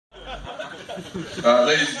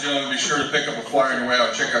Ladies and gentlemen, be sure to pick up a flyer on your way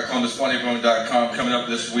out. Check out ColumbusFunnyBone.com. Coming up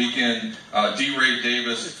this weekend, D. Ray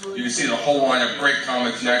Davis. You can see the whole line of great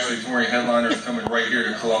comics, nationally touring headliners coming right here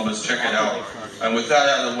to Columbus. Check it out. And with that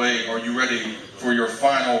out of the way, are you ready for your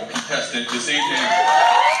final contestant this evening?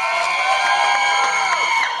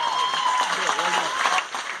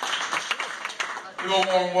 Give a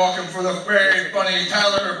warm welcome for the very funny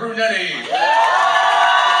Tyler Brunetti.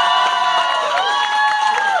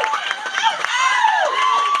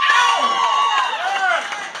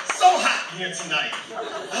 Here tonight.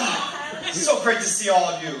 So great to see all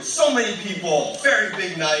of you. So many people. Very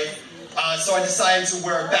big night. So I decided to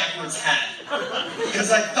wear a backwards hat. Because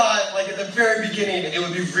I thought, like at the very beginning, it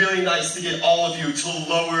would be really nice to get all of you to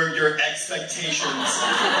lower your expectations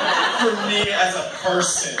for me as a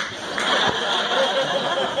person.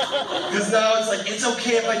 Because now it's like, it's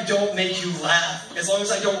okay if I don't make you laugh, as long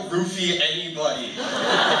as I don't roofie anybody.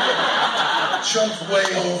 Jump way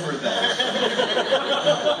over that.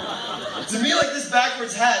 To me, like this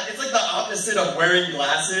backwards hat, it's like the opposite of wearing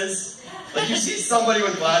glasses. Like you see somebody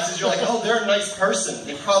with glasses, you're like, oh, they're a nice person.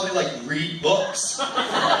 They probably like read books.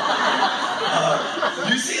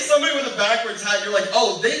 You see somebody with a backwards hat, you're like,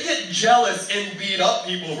 oh, they get jealous and beat up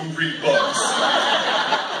people who read books.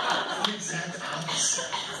 It's the exact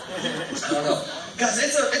opposite. I don't know. Guys,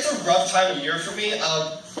 it's a rough time of year for me.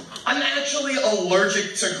 I'm actually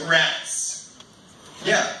allergic to grass.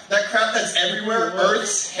 Yeah, that crap that's everywhere,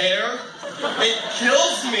 Earth's hair, it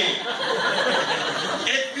kills me.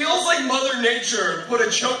 It feels like Mother Nature put a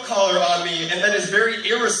choke collar on me and then is very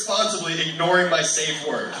irresponsibly ignoring my safe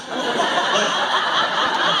word. Like,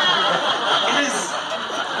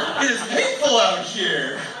 it is painful out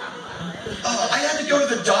here. I had to go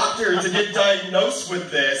to the doctor to get diagnosed with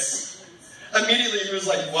this. Immediately he was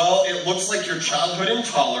like, well, it looks like you're childhood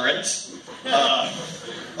intolerant.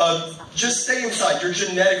 Just stay inside. You're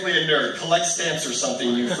genetically a nerd. Collect stamps or something,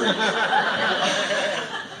 you freak. I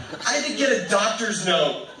had to get a doctor's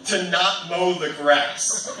note to not mow the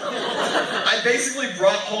grass. I basically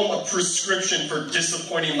brought home a prescription for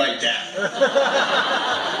disappointing my dad.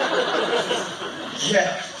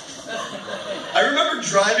 Yeah. I remember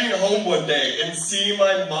driving home one day and seeing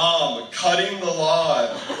my mom cutting the lawn.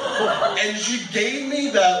 And she gave me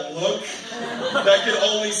that look that could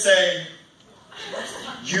only say,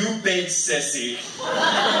 you big sissy.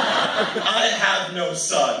 I have no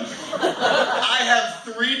son. I have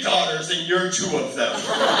 3 daughters and you're 2 of them.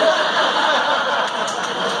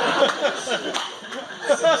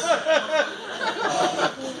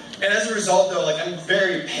 And as a result though, like I'm a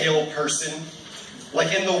very pale person.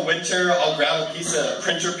 Like in the winter, I'll grab a piece of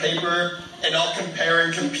printer paper and I'll compare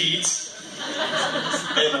and compete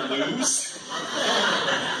and lose.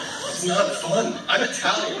 It's not fun. I'm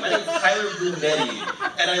Italian. My name's Tyler Brunetti,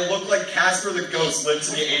 and I look like Casper the Ghost lived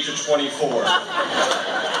to the age of 24.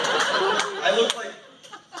 I look like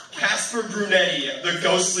Casper Brunetti, the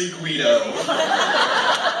ghostly Guido.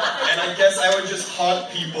 And I guess I would just haunt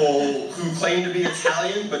people who claim to be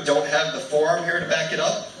Italian but don't have the forearm hair to back it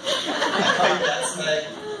up. I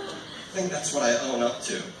think that's what I own up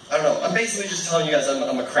to. I don't know. I'm basically just telling you guys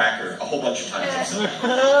I'm a cracker a whole bunch of times.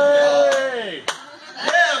 Hey!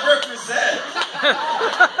 Yeah, represent!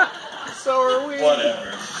 So are we.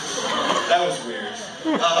 Whatever. That was weird.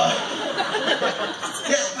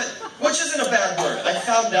 Yeah, but which isn't a bad word. I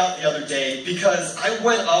found out the other day because I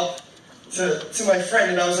went up to my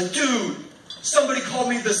friend and I was like, dude, somebody called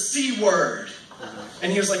me the C word.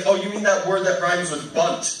 And he was like, oh, you mean that word that rhymes with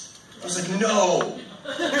bunt? I was like, no.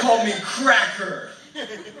 Call me cracker.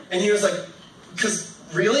 And he was like,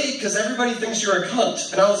 really? Because everybody thinks you're a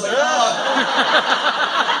cunt. And I was like,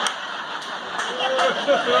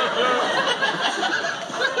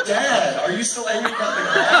 Dad, are you still angry about the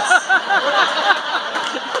grass?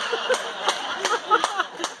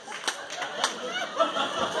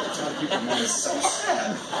 It's so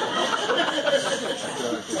sad.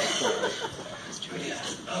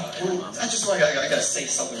 I gotta say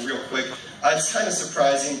something real quick. It's kind of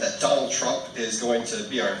surprising that Donald Trump is going to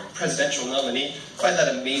be our presidential nominee. I find that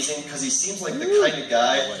amazing because he seems like the kind of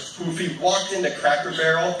guy who, if he walked into Cracker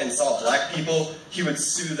Barrel and saw black people, he would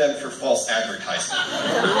sue them for false advertising.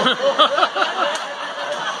 That's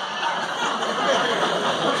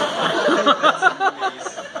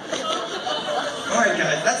amazing. Alright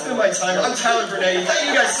guys, that's been my time. I'm Tyler Brunetti. Thank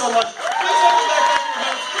you guys so much.